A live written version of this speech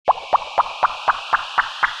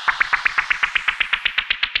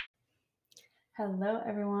Hello,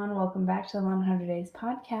 everyone. Welcome back to the 100 Days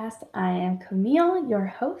podcast. I am Camille, your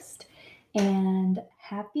host, and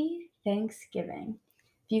happy Thanksgiving.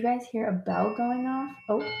 If you guys hear a bell going off,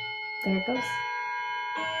 oh, there it goes.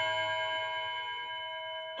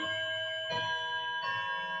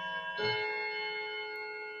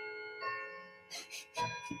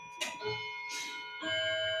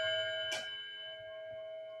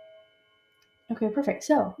 Okay, perfect.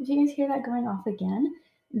 So, if you guys hear that going off again,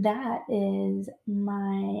 that is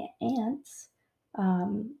my aunt's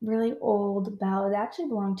really old bell. It actually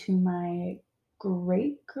belonged to my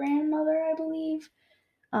great grandmother, I believe.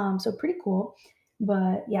 So pretty cool.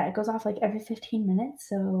 But yeah, it goes off like every 15 minutes.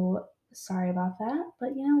 So sorry about that.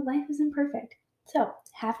 But life isn't perfect. So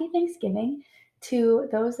happy Thanksgiving to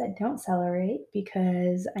those that don't celebrate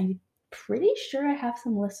because I'm pretty sure I have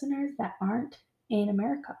some listeners that aren't in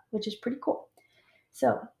America, which is pretty cool.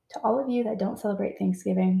 So to all of you that don't celebrate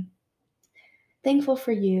Thanksgiving, thankful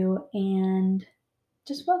for you and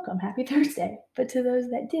just welcome. Happy Thursday. But to those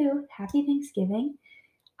that do, happy Thanksgiving.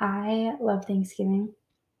 I love Thanksgiving.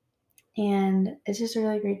 And it's just a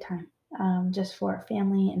really great time just for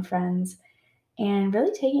family and friends, and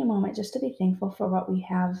really taking a moment just to be thankful for what we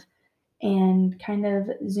have and kind of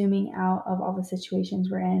zooming out of all the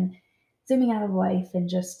situations we're in, zooming out of life and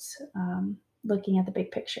just looking at the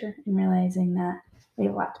big picture and realizing that we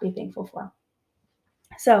have a lot to be thankful for.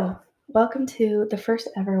 So, welcome to the first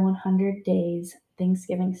ever 100 Days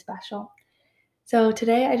Thanksgiving special. So,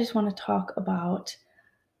 today I just want to talk about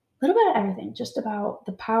a little bit of everything, just about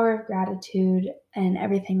the power of gratitude and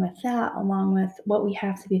everything with that, along with what we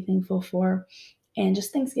have to be thankful for, and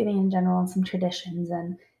just Thanksgiving in general and some traditions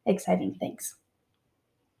and exciting things.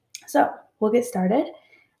 So we'll get started.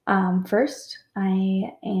 First,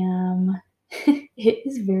 I am, it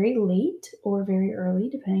is very late or very early,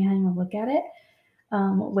 depending on how you want to look at it,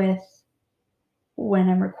 with when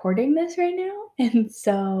I'm recording this right now. And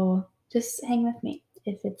so just hang with me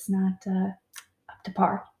if it's not up to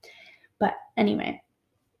par. But anyway,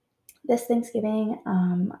 this Thanksgiving,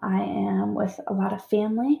 I am with a lot of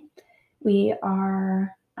family.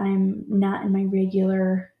 I'm not in my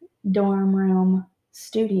regular dorm room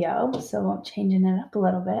studio, so I'm changing it up a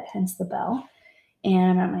little bit, hence the bell.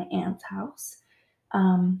 And I'm at my aunt's house.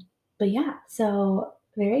 But yeah, so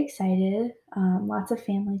very excited. Lots of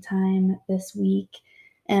family time this week,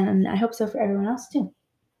 and I hope so for everyone else too.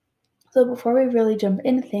 So before we really jump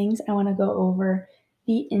into things, I want to go over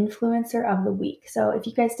the influencer of the week. So if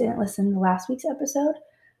you guys didn't listen to last week's episode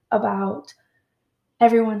about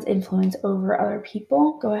everyone's influence over other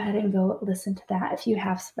people, go ahead and go listen to that if you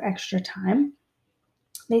have some extra time.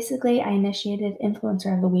 Basically, I initiated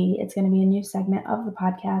Influencer of the Week. It's going to be a new segment of the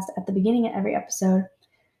podcast at the beginning of every episode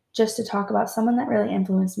just to talk about someone that really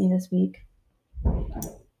influenced me this week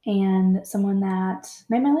and someone that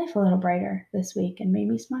made my life a little brighter this week and made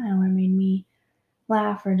me smile or made me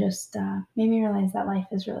laugh or just made me realize that life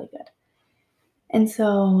is really good. And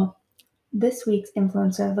so this week's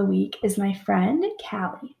Influencer of the Week is my friend,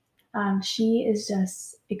 Callie. She is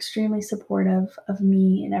just extremely supportive of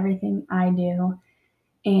me and everything I do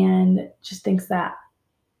and just thinks that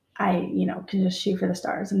I, can just shoot for the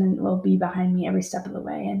stars and then will be behind me every step of the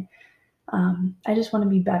way. And I just want to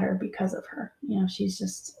be better because of her. She's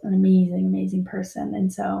just an amazing, amazing person.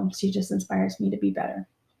 And so she just inspires me to be better.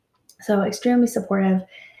 So extremely supportive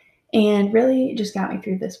and really just got me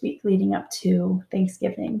through this week leading up to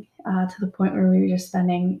Thanksgiving to the point where we were just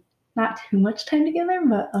spending not too much time together,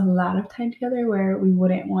 but a lot of time together where we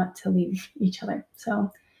wouldn't want to leave each other.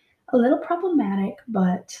 So a little problematic,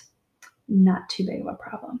 but not too big of a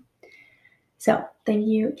problem. So thank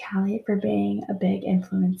you, Callie, for being a big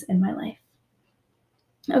influence in my life.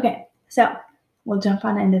 Okay, so we'll jump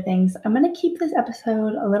on into things. I'm going to keep this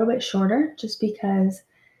episode a little bit shorter just because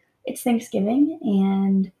it's Thanksgiving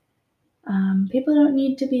and people don't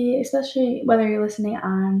need to be, especially whether you're listening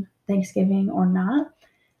on Thanksgiving or not.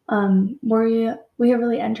 We have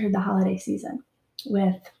really entered the holiday season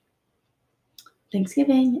with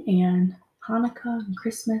Thanksgiving and Hanukkah and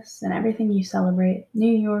Christmas and everything you celebrate.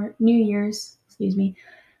 New Year's,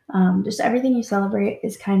 just everything you celebrate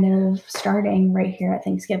is kind of starting right here at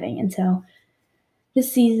Thanksgiving. And so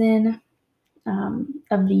this season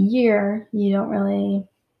of the year, you don't really,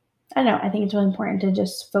 I don't know, I think it's really important to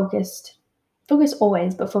just focus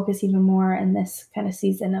always, but focus even more in this kind of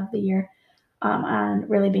season of the year on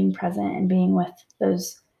really being present and being with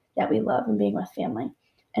those that we love and being with family.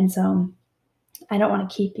 And so I don't want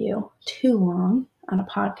to keep you too long on a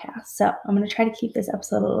podcast. So I'm going to try to keep this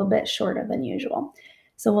episode a little bit shorter than usual.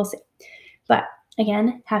 So we'll see. But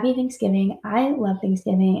again, happy Thanksgiving. I love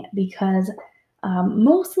Thanksgiving because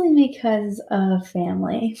mostly because of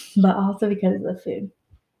family, but also because of the food.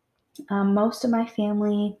 Most of my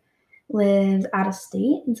family lives out of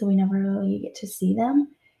state, and so we never really get to see them.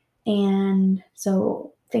 And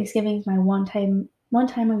so Thanksgiving is my one time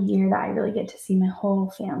of year that I really get to see my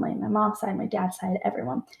whole family, my mom's side, my dad's side,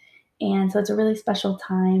 everyone. And so it's a really special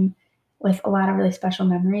time with a lot of really special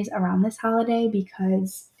memories around this holiday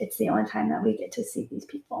because it's the only time that we get to see these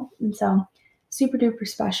people. And so super duper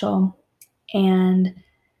special. And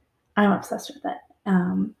I'm obsessed with it.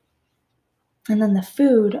 And then the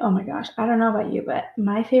food, oh my gosh, I don't know about you, but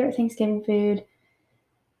my favorite Thanksgiving food,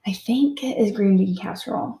 I think, is green bean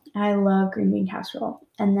casserole. I love green bean casserole.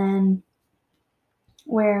 And then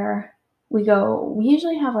where we go, we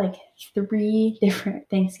usually have like 3 different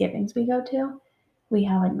Thanksgivings we go to. We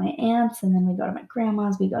have like my aunts, and then we go to my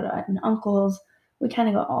grandma's, we go to an uncle's. We kind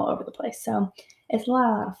of go all over the place. So it's a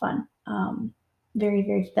lot of fun. Very,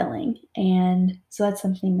 very filling. And so that's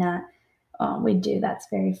something that we do that's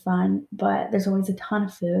very fun. But there's always a ton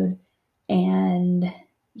of food. And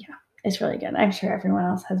yeah, it's really good. I'm sure everyone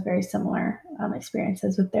else has very similar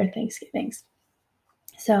experiences with their Thanksgivings.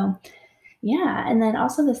 So yeah, and then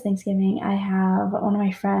also this Thanksgiving, I have one of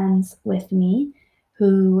my friends with me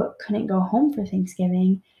who couldn't go home for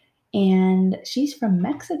Thanksgiving, and she's from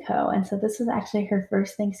Mexico. And so this is actually her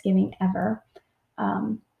first Thanksgiving ever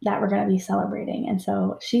that we're going to be celebrating. And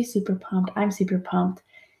so she's super pumped. I'm super pumped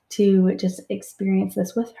to just experience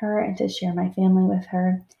this with her and to share my family with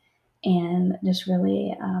her and just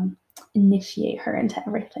really initiate her into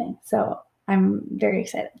everything. So I'm very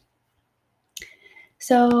excited.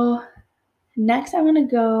 So next, I want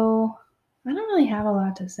to go. I don't really have a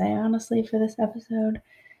lot to say, honestly, for this episode,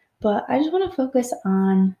 but I just want to focus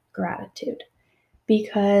on gratitude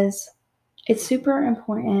because it's super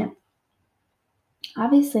important,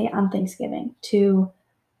 obviously, on Thanksgiving to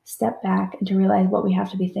step back and to realize what we have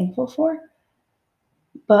to be thankful for.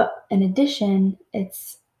 But in addition,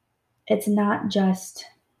 it's not just,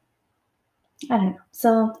 I don't know.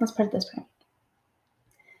 So let's put it this way.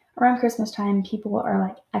 Around Christmas time, people are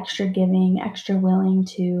like extra giving, extra willing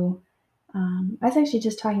to. I was actually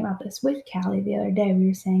just talking about this with Callie the other day. We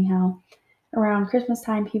were saying how around Christmas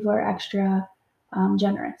time, people are extra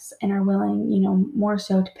generous and are willing, more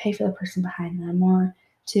so to pay for the person behind them or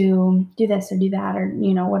to do this or do that or,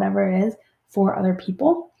 whatever it is for other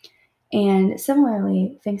people. And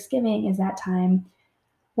similarly, Thanksgiving is that time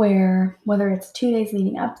where, whether it's 2 days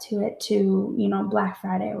leading up to it to, Black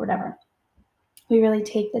Friday or whatever, we really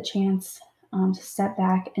take the chance to step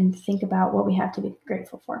back and think about what we have to be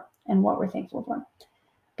grateful for and what we're thankful for.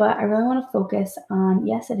 But I really want to focus on,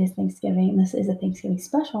 yes, it is Thanksgiving. This is a Thanksgiving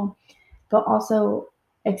special, but also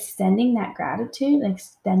extending that gratitude,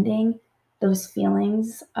 extending those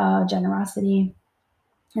feelings of generosity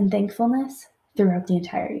and thankfulness throughout the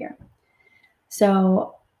entire year.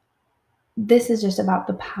 So this is just about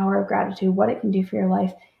the power of gratitude, what it can do for your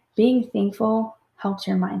life. Being thankful helps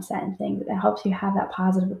your mindset and things. It helps you have that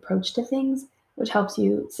positive approach to things, which helps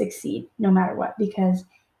you succeed no matter what, because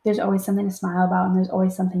there's always something to smile about and there's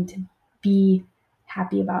always something to be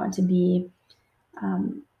happy about and to be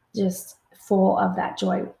just full of that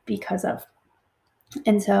joy because of.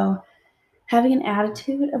 And so having an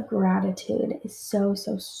attitude of gratitude is so,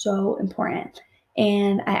 so, so important.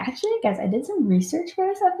 And I actually, guys, I did some research for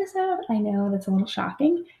this episode. I know that's a little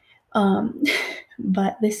shocking, um,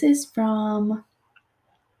 but this is from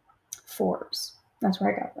Forbes. That's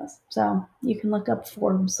where I got this. So you can look up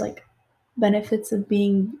Forbes, like benefits of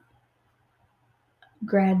being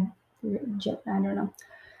I don't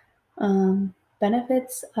know.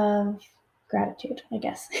 Benefits of gratitude, I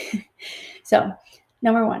guess. So,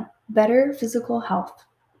 number 1, better physical health.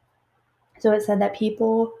 So it said that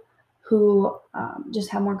people who just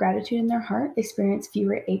have more gratitude in their heart experience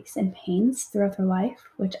fewer aches and pains throughout their life,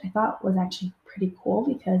 which I thought was actually pretty cool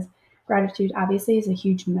because gratitude obviously is a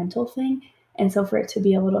huge mental thing. And so for it to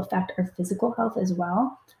be able to affect our physical health as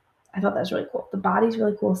well, I thought that was really cool. The body's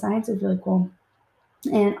really cool. Science is really cool.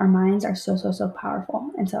 And our minds are so, so, so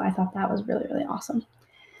powerful. And so I thought that was really, really awesome.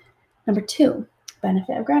 Number 2,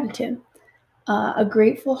 benefit of gratitude. A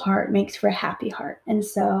grateful heart makes for a happy heart. And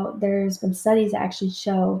so there's been studies that actually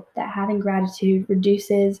show that having gratitude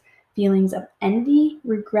reduces feelings of envy,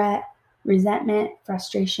 regret, resentment,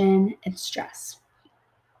 frustration, and stress.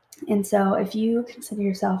 And so if you consider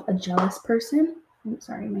yourself a jealous person, I'm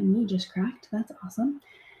sorry, my knee just cracked. That's awesome.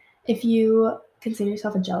 If you consider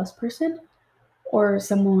yourself a jealous person or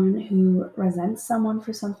someone who resents someone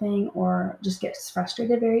for something or just gets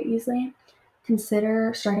frustrated very easily,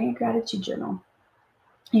 consider starting a gratitude journal.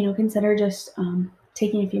 Consider just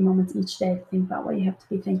taking a few moments each day to think about what you have to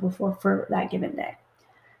be thankful for that given day.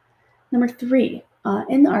 Number 3,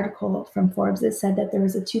 in the article from Forbes, it said that there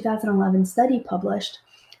was a 2011 study published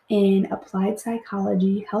in Applied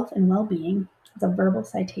Psychology, Health and Wellbeing. It's a verbal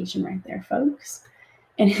citation right there, folks.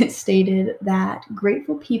 And it stated that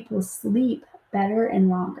grateful people sleep better and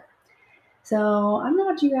longer. So I'm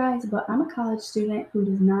not you guys, but I'm a college student who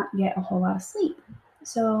does not get a whole lot of sleep.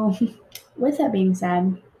 So with that being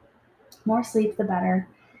said, more sleep the better.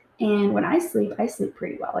 And when I sleep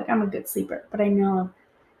pretty well. Like, I'm a good sleeper, but I know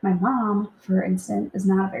my mom, for instance, is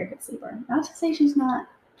not a very good sleeper. Not to say she's not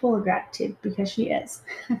full of gratitude, because she is.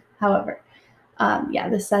 However,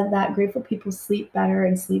 this said that grateful people sleep better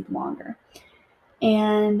and sleep longer.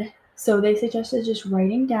 And so they suggested just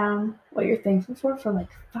writing down what you're thankful for like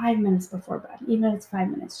 5 minutes before bed, even if it's 5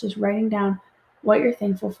 minutes, just writing down what you're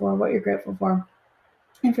thankful for, what you're grateful for.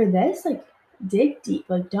 And for this, like, dig deep.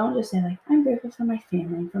 Like, don't just say, like, I'm grateful for my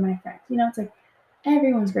family, for my friends. It's like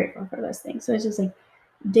everyone's grateful for those things. So it's just like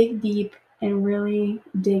dig deep and really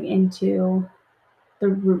dig into the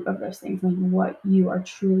root of those things, like what you are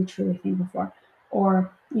truly, truly thankful for.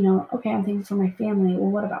 Or, okay, I'm thankful for my family.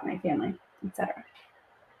 Well, what about my family, etc.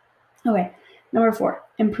 Okay, number 4,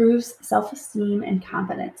 improves self-esteem and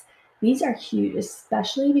confidence. These are huge,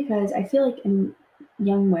 especially because I feel like in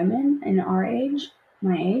young women in our age,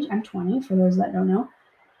 my age, I'm 20, for those that don't know,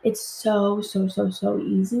 it's so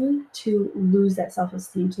easy to lose that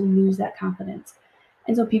self-esteem, to lose that confidence.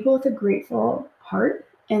 And so people with a grateful heart,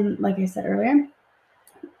 and like I said earlier,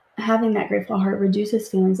 having that grateful heart reduces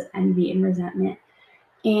feelings of envy and resentment.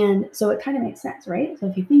 And so it kind of makes sense, right? So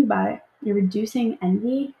if you think about it, you're reducing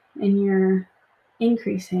envy and you're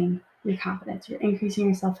increasing your confidence, you're increasing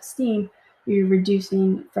your self-esteem, you're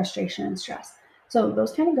reducing frustration and stress. So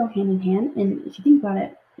those kind of go hand in hand. And if you think about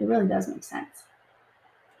it, it really does make sense.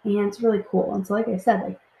 And it's really cool. And so, like I said,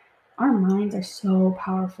 like, our minds are so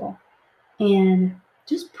powerful. And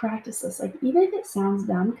just practice this. Like, even if it sounds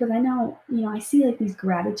dumb, because I know, I see like these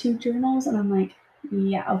gratitude journals and I'm like,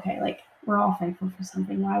 yeah, okay, like, we're all thankful for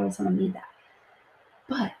something. Why would someone need that?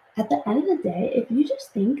 But at the end of the day, if you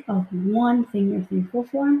just think of one thing you're thankful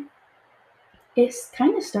for, it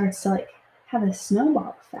kind of starts to like have a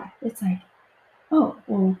snowball effect. It's like, oh,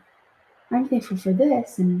 well, I'm thankful for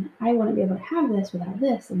this, and I wouldn't be able to have this without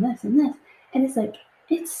this and this and this. And it's like,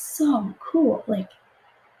 it's so cool. Like,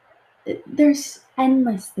 there's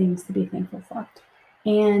endless things to be thankful for.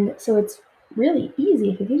 And so it's really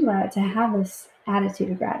easy, if you think about it, to have this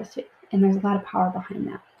attitude of gratitude. And there's a lot of power behind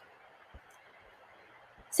that.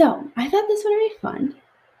 So I thought this would be fun,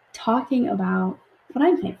 talking about what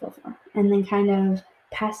I'm thankful for, and then kind of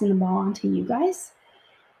passing the ball on to you guys,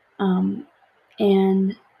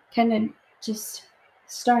 and kind of just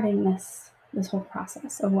starting this whole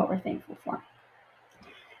process of what we're thankful for.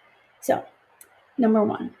 So, number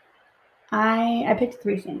 1, I picked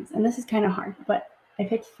 3 things, and this is kind of hard, but I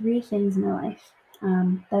picked 3 things in my life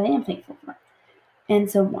that I am thankful for. And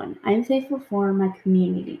so 1, I'm thankful for my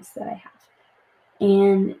communities that I have.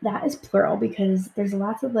 And that is plural because there's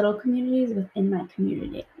lots of little communities within my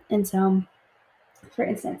community. And so, for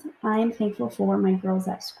instance, I'm thankful for my girls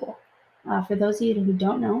at school. For those of you who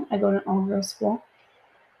don't know, I go to an all-girls school.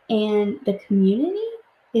 And the community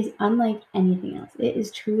is unlike anything else. It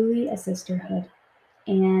is truly a sisterhood.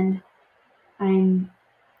 And I'm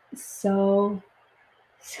so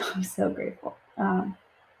grateful.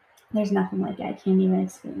 There's nothing like it. I can't even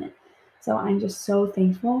explain it. So I'm just so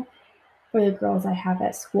thankful for the girls I have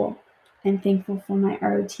at school. I'm thankful for my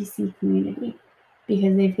ROTC community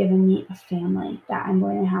because they've given me a family that I'm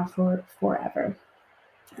going to have for forever.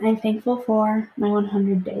 I'm thankful for my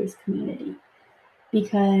 100 Days community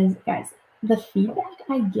because, guys, the feedback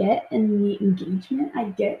I get and the engagement I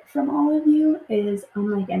get from all of you is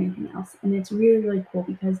unlike anything else. And it's really, really cool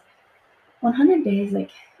because 100 Days,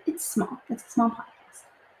 like, it's small. It's a small podcast.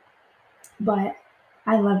 But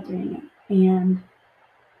I love doing it. And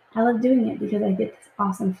I love doing it because I get this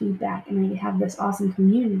awesome feedback and I have this awesome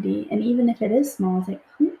community. And even if it is small, it's like,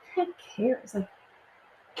 who the heck cares? Like,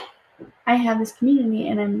 I have this community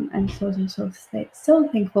and I'm so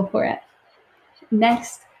thankful for it.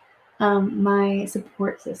 Next, my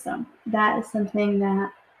support system. That is something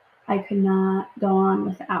that I could not go on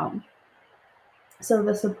without. So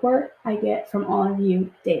the support I get from all of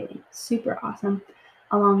you daily, super awesome,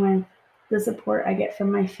 along with the support I get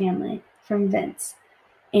from my family, from Vince,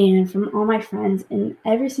 and from all my friends in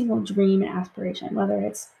every single dream and aspiration, whether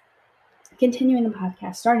it's continuing the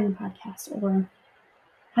podcast, starting the podcast, or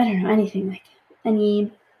I don't know, anything, like any,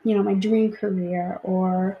 my dream career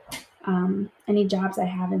or any jobs I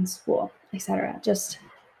have in school, etc. Just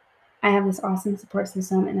I have this awesome support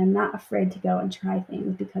system and I'm not afraid to go and try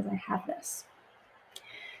things because I have this.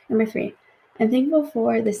 Number 3, I'm thankful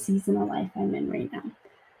for the season of life I'm in right now.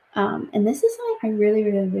 And this is something I really,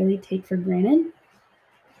 really, really take for granted.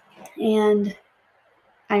 And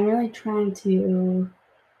I'm really trying to,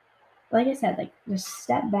 like I said, like just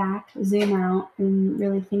step back, zoom out, and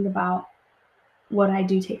really think about what I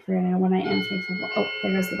do take for granted and what I am thankful for. Oh,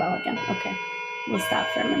 there goes the bell again. Okay, we'll stop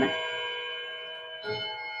for a minute.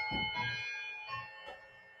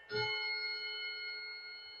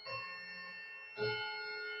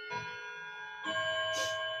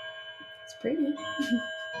 It's pretty.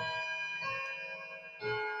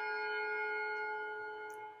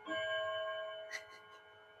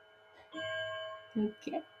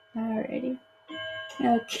 Okay, alrighty.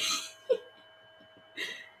 Okay.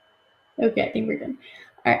 Okay, I think we're good.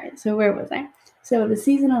 All right, so where was I? So the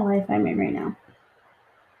season of life I'm in right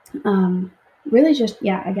now. Really just,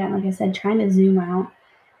 yeah, again, like I said, trying to zoom out.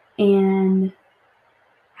 And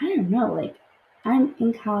I don't know, like I'm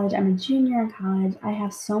in college, I'm a junior in college. I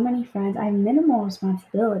have so many friends. I have minimal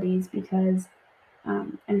responsibilities because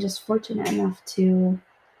I'm just fortunate enough to,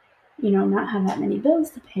 not have that many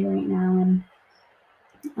bills to pay right now. And,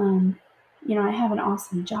 um, I have an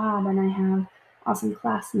awesome job and I have awesome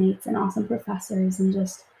classmates and awesome professors. And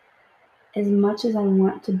just as much as I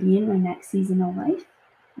want to be in my next season of life,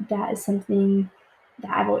 that is something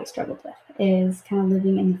that I've always struggled with, is kind of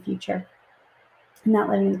living in the future and not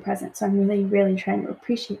living in the present. So I'm really, really trying to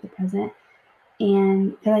appreciate the present,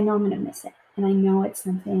 and because I know I'm going to miss it. And I know it's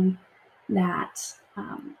something that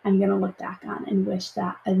I'm going to look back on and wish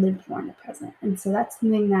that I lived more in the present. And so that's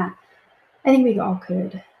something that I think we all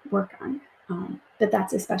could work on. But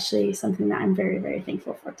that's especially something that I'm very, very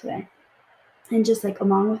thankful for today. And just like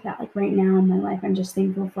along with that, like right now in my life, I'm just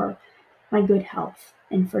thankful for my good health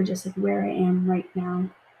and for just like where I am right now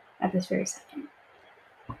at this very second.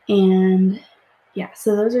 And yeah,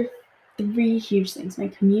 so those are 3 huge things: my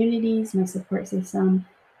communities, my support system,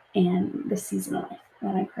 and the season of life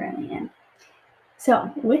that I'm currently in.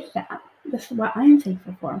 So with that, this is what I'm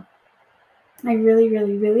thankful for. I really,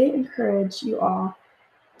 really, really encourage you all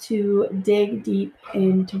to dig deep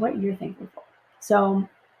into what you're thankful for. So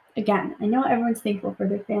again, I know everyone's thankful for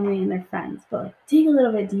their family and their friends, but like dig a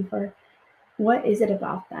little bit deeper. What is it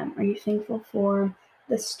about them? Are you thankful for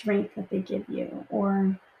the strength that they give you?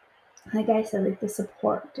 Or, like I said, like the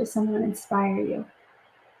support? Does someone inspire you?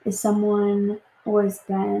 Is someone always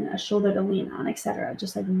been a shoulder to lean on, etc.?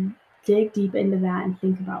 Just like dig deep into that and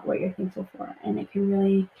think about what you're thankful for, and it can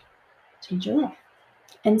really change your life.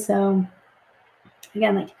 And so,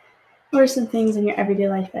 again, like, what are some things in your everyday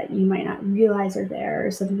life that you might not realize are there,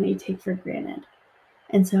 or something that you take for granted?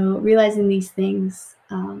 And so, realizing these things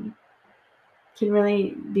can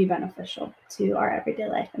really be beneficial to our everyday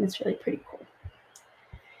life, and it's really pretty cool.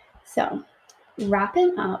 So,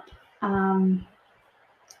 wrapping up,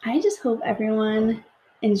 I just hope everyone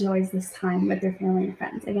enjoys this time with their family and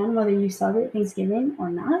friends. Again, whether you celebrate Thanksgiving or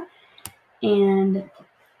not, and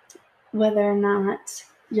whether or not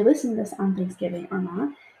you're listening to this on Thanksgiving or not,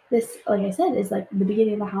 this, like I said, is like the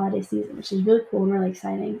beginning of the holiday season, which is really cool and really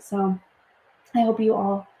exciting. So I hope you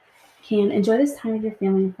all can enjoy this time with your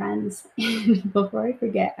family and friends. And before I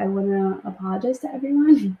forget, I want to apologize to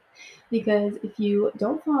everyone because if you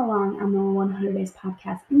don't follow along on the 100 Days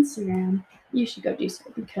Podcast Instagram, you should go do so,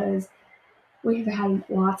 because we've had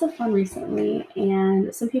lots of fun recently,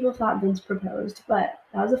 and some people thought Vince proposed, but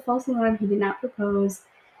that was a false alarm. He did not propose.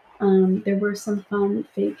 There were some fun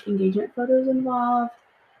fake engagement photos involved,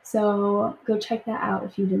 so go check that out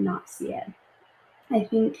if you did not see it. I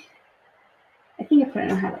think I put it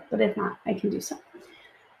in a highlight, but if not, I can do so.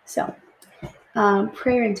 So,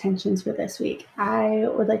 prayer intentions for this week. I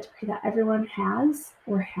would like to pray that everyone has,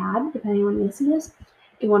 or had, depending on when you listen to this,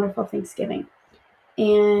 a wonderful Thanksgiving.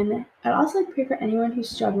 And I'd also like to pray for anyone who's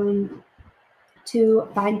struggling to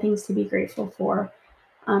find things to be grateful for,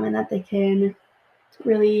 and that they can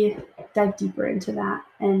really dive deeper into that,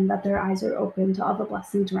 and that their eyes are open to all the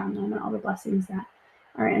blessings around them and all the blessings that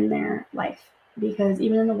are in their life. Because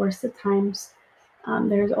even in the worst of times,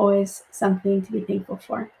 there's always something to be thankful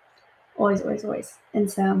for. Always, always, always. And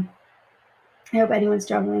so I hope anyone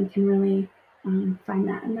struggling can really find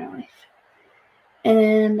that in their life.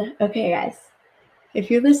 And okay, guys, if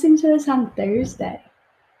you're listening to this on Thursday,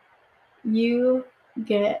 you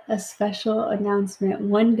get a special announcement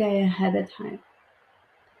one day ahead of time.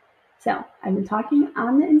 So I've been talking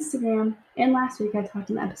on the Instagram, and last week I talked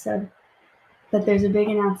in the episode, that there's a big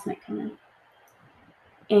announcement coming.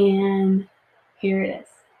 And here it is.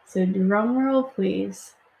 So drum roll,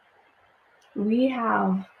 please. We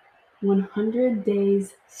have 100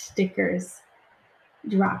 Days stickers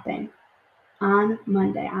dropping on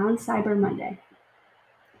Monday, on Cyber Monday.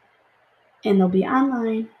 And they'll be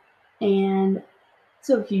online. And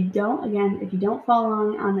so if you don't follow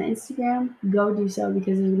along on the Instagram, go do so,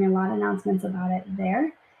 because there's going to be a lot of announcements about it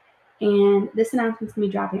there. And this announcement's going to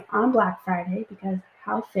be dropping on Black Friday, because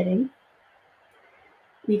how fitting.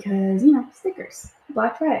 Because, stickers,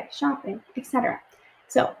 Black Friday, shopping, etc.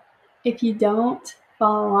 So if you don't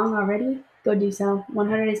follow along already, go do so.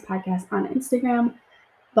 100 Days Podcast on Instagram.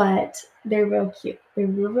 But they're real cute. They're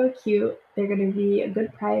real cute. They're going to be a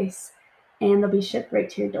good price, and they'll be shipped right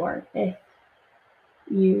to your door if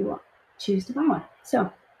you choose to buy one.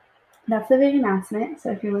 So that's the big announcement.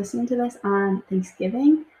 So if you're listening to this on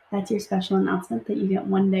Thanksgiving, that's your special announcement that you get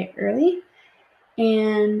one day early.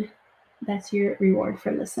 And that's your reward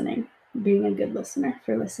for listening, being a good listener,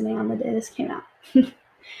 for listening on the day this came out.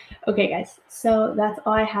 Okay, guys. So that's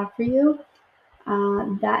all I have for you.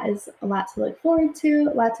 That is a lot to look forward to,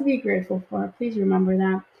 a lot to be grateful for. Please remember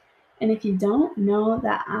that. And if you don't, know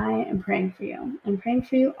that I am praying for you. I'm praying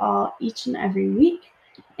for you all each and every week.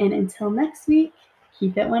 And until next week,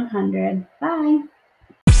 keep it 100. Bye.